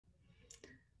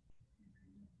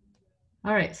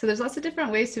All right, so there's lots of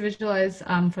different ways to visualize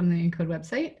from the ENCODE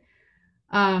website.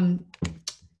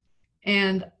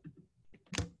 And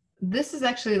this is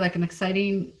actually like an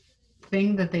exciting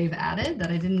thing that they've added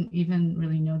that I didn't even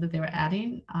really know that they were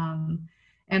adding.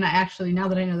 And I actually, now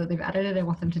that I know that they've added it, I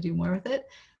want them to do more with it.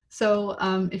 So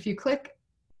if you click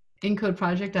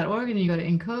encodeproject.org and you go to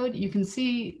ENCODE, you can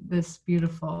see this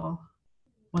beautiful,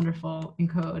 wonderful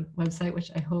ENCODE website, which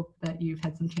I hope that you've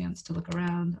had some chance to look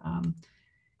around.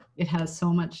 It has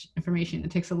so much information.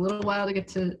 It takes a little while to get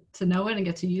to know it and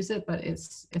get to use it, but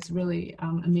it's really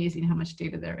amazing how much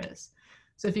data there is.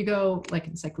 So if you go like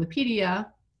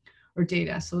encyclopedia or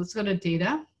data, so let's go to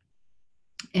data,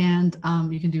 and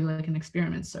you can do like an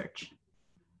experiment search.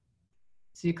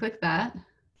 So you click that, and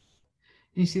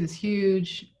you see this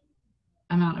huge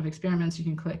amount of experiments. You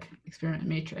can click experiment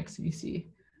matrix, and you see,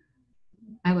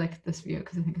 I like this view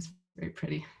because I think it's very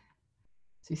pretty.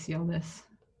 So you see all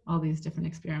these different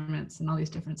experiments and all these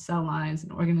different cell lines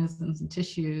and organisms and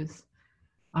tissues.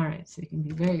 All right, so you can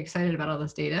be very excited about all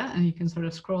this data, and you can sort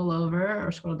of scroll over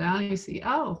or scroll down, and you see,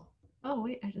 oh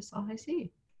wait, I just saw high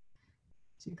C.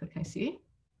 So you click high C,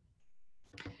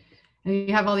 and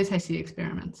you have all these high C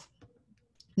experiments.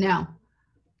 Now,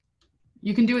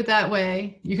 you can do it that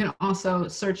way. You can also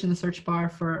search in the search bar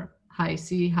for high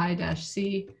C,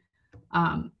 high-C.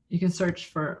 You can search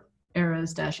for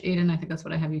eras-8, and I think that's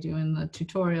what I have you do in the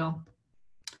tutorial.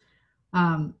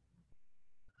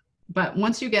 But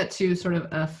once you get to sort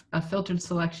of a filtered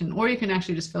selection, or you can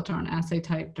actually just filter on assay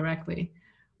type directly.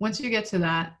 Once you get to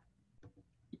that,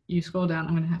 you scroll down.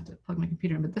 I'm going to have to plug my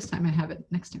computer in, but this time I have it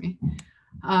next to me.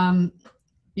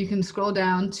 You can scroll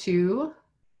down to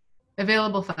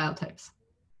available file types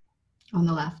on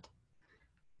the left.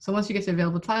 So once you get to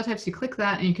available file types, you click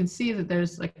that, and you can see that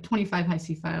there's like 25 high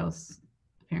C files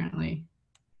apparently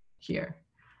here.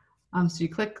 So you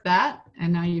click that,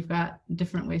 and now you've got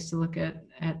different ways to look at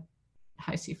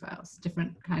high C files,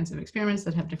 different kinds of experiments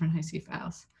that have different high C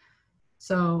files.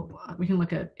 So we can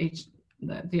look at the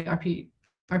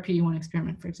RPE1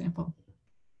 experiment, for example.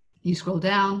 You scroll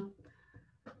down,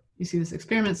 you see this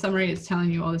experiment summary. It's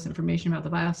telling you all this information about the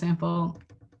biosample,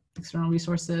 external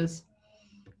resources.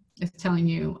 It's telling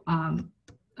you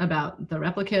about the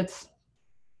replicates.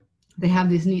 They have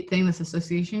this neat thing, this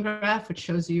association graph, which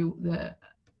shows you the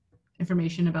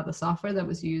information about the software that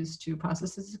was used to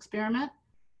process this experiment.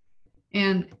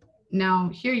 And now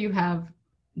here you have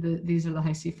these are the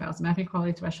high C files, mapping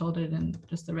quality thresholded and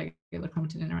just the regular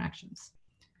chromatin interactions.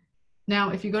 Now,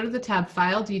 if you go to the tab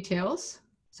File Details,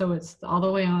 so it's all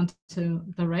the way on to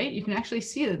the right, you can actually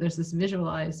see that there's this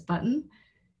Visualize button.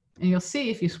 And you'll see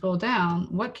if you scroll down,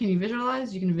 what can you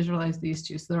visualize? You can visualize these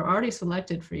two. So they're already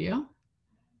selected for you.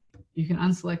 You can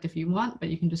unselect if you want, but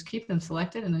you can just keep them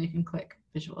selected, and then you can click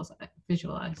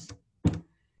Visualize.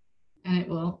 And it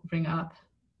will bring up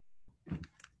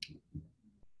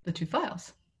the two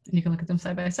files, and you can look at them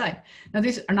side by side. Now,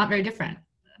 these are not very different,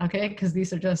 okay? Because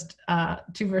these are just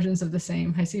two versions of the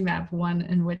same high C map, one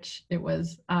in which it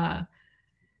was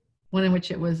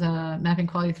mapping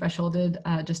quality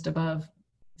thresholded just above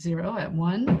 0 at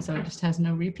 1, so it just has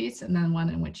no repeats, and then one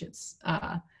in which it's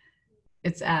at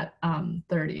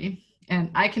 30.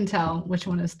 And I can tell which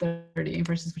one is 30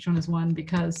 versus which one is 1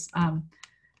 because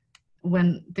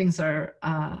when things are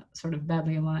sort of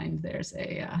badly aligned, there's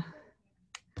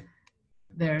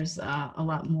a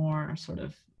lot more sort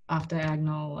of off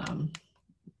diagonal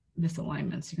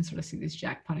misalignments. You can sort of see these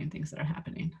jackpotting things that are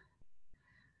happening.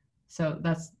 So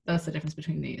that's the difference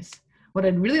between these. What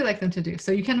I'd really like them to do,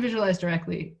 so you can visualize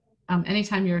directly.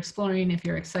 Anytime you're exploring, if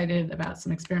you're excited about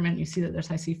some experiment, you see that there's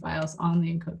high C files on the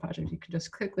ENCODE project, you can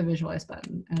just click the Visualize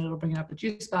button, and it'll bring up the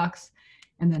Juicebox.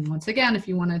 And then once again, if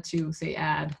you wanted to, say,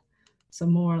 add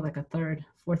some more, like a third,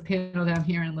 fourth panel down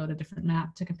here and load a different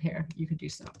map to compare, you could do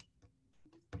so.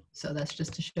 So that's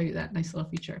just to show you that nice little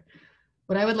feature.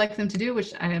 What I would like them to do,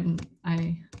 which I don't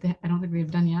think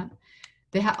they've done yet,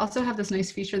 they also have this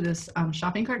nice feature, this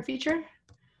shopping cart feature.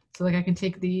 So like I can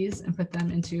take these and put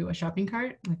them into a shopping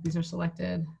cart. Like these are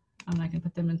selected, and I can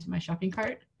put them into my shopping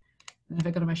cart. And if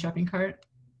I go to my shopping cart,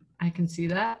 I can see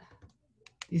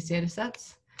these data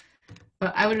sets.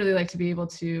 But I would really like to be able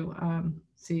to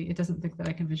see, it doesn't think that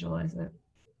I can visualize it.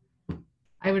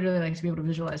 I would really like to be able to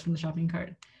visualize from the shopping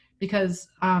cart, because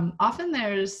often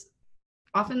there's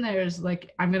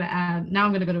like, I'm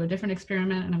going to go to a different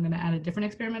experiment, and I'm going to add a different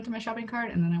experiment to my shopping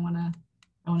cart. And then I want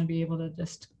to be able to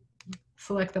just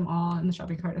select them all in the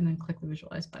shopping cart and then click the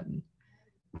Visualize button.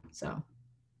 So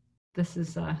this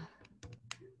is,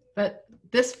 but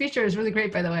this feature is really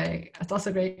great, by the way. It's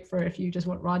also great for if you just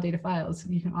want raw data files.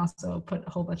 You can also put a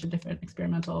whole bunch of different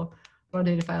experimental raw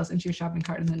data files into your shopping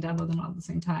cart and then download them all at the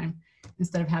same time,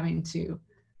 instead of having to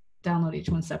download each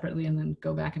one separately and then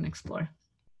go back and explore.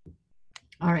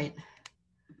 All right.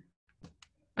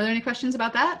 Are there any questions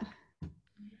about that?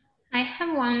 I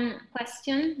have one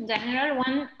question, general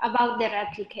one, about the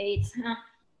replicates.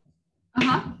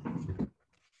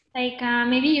 Like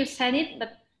maybe you said it,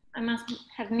 but I must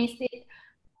have missed it.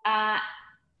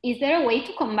 Is there a way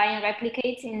to combine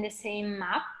replicates in the same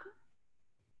map?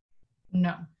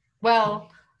 No. Well,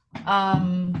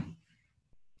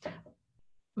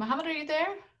 Mohammed, are you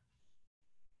there?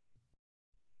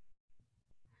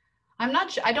 I'm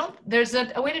not sure. There's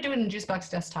a way to do it in Juicebox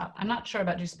desktop. I'm not sure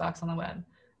about Juicebox on the web.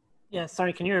 Yeah,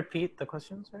 sorry, can you repeat the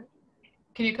question, sorry?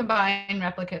 Can you combine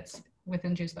replicates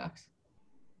within Juicebox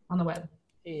on the web?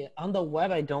 Yeah, on the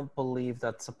web, I don't believe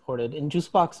that's supported. In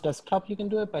Juicebox desktop, you can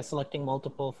do it by selecting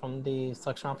multiple from the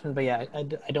selection option, but yeah,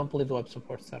 I don't believe the web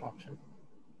supports that option.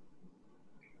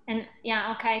 And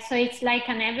yeah, okay, so it's like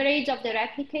an average of the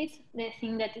replicates, the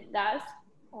thing that it does?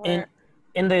 Or...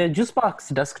 In the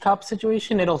Juicebox desktop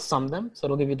situation, it'll sum them, so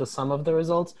it'll give you the sum of the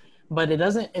results, but it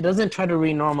doesn't try to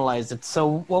renormalize it.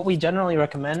 So what we generally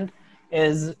recommend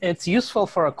is it's useful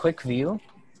for a quick view.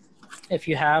 If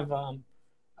you have,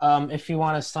 if you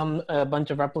want to sum a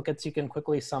bunch of replicates, you can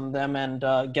quickly sum them and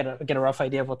get a rough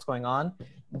idea of what's going on.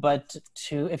 But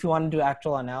if you want to do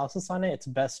actual analysis on it, it's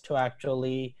best to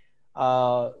actually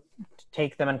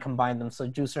take them and combine them. So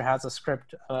Juicer has a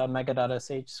script,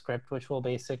 mega.sh script, which will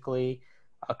basically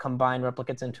combine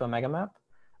replicates into a mega map.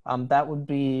 That would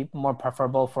be more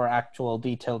preferable for actual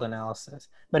detailed analysis.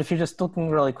 But if you're just looking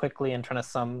really quickly and trying to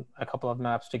sum a couple of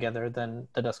maps together, then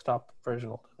the desktop version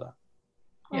will do that.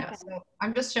 Yeah, okay. so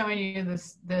I'm just showing you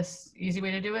this easy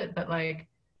way to do it, but like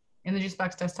in the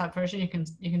Juicebox desktop version, you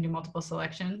can do multiple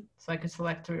selection. So I could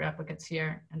select 3 replicates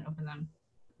here and open them,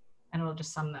 and it'll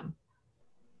just sum them.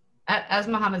 As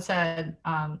Mohammed said,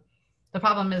 the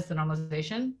problem is the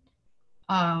normalization.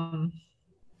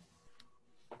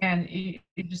 And you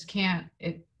just can't,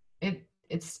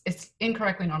 it's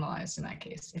incorrectly normalized in that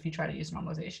case if you try to use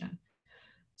normalization.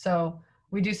 So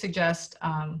we do suggest,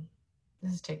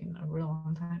 this is taking a real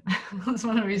long time. That's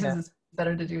one of the reasons it's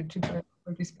better to do tutorial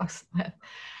or Juicebox.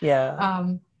 Yeah.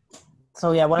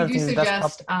 So yeah, one of the things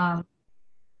suggest, oh,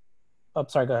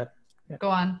 sorry, go ahead. Yeah. Go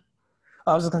on.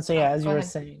 I was just gonna say, yeah, as you were ahead.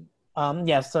 saying,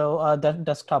 yeah, so the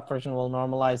desktop version will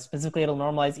normalize, physically it'll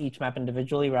normalize each map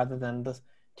individually rather than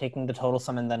taking the total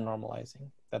sum and then normalizing.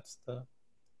 That's the...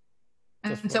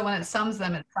 And so when it sums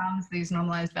them, it sums these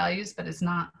normalized values, but it's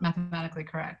not mathematically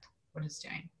correct what it's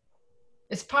doing.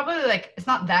 It's probably like, it's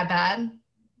not that bad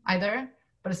either,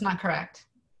 but it's not correct.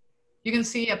 You can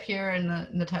see up here in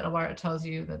the title bar, it tells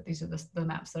you that these are the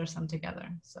maps that are summed together.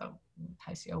 So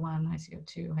high CO1, high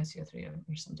CO2, high CO3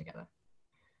 are summed together.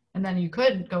 And then you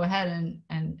could go ahead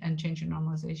and change your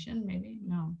normalization, maybe.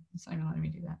 No, it's not even letting me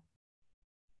do that.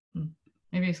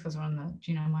 Maybe it's because we're on the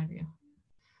genome-wide view.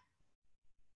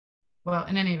 Well,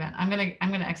 in any event, I'm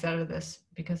gonna exit out of this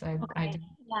because I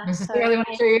necessarily want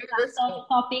to show you this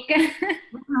topic.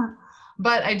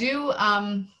 But I do.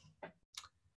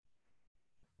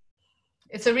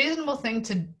 It's a reasonable thing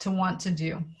to want to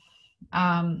do,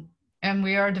 and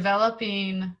we are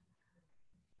developing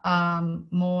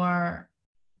more.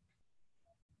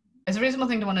 It's a reasonable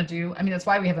thing to want to do. I mean, that's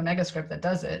why we have a mega script that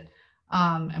does it,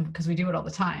 and because we do it all the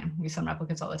time. We sum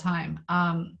replicates all the time.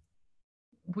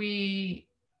 We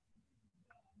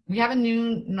have a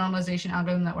new normalization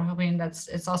algorithm that we're hoping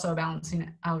it's also a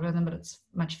balancing algorithm, but it's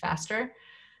much faster,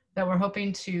 that we're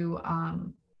hoping to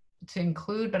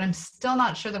include, but I'm still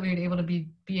not sure that we would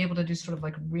be able to do sort of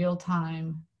like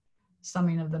real-time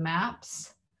summing of the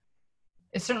maps.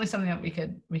 It's certainly something that we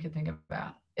could think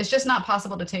about. It's just not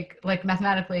possible to take, like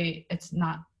mathematically, there's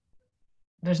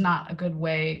not a good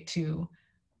way to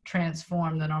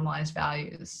transform the normalized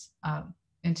values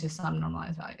into some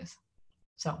normalized values.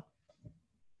 So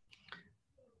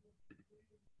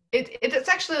it's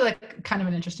actually like kind of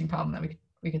an interesting problem that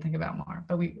we could think about more,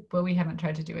 but we haven't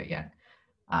tried to do it yet.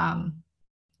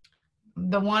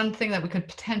 The one thing that we could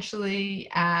potentially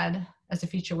add as a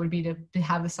feature would be to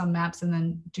have the sum maps and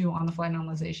then do on-the-fly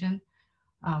normalization.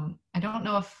 I don't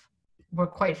know if we're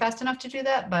quite fast enough to do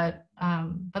that, but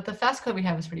the fast code we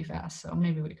have is pretty fast, so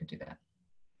maybe we could do that.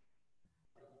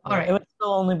 All right. It would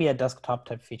still only be a desktop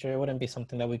type feature. It wouldn't be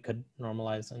something that we could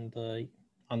normalize on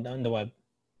the web.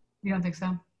 You don't think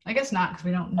so? I guess not, because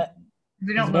we don't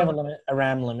we have a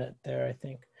RAM limit there, I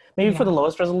think. Maybe for the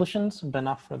lowest resolutions, but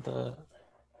not for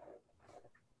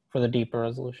the deeper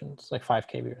resolutions, like 5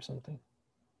 KB or something.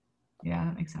 Yeah,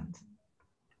 that makes sense.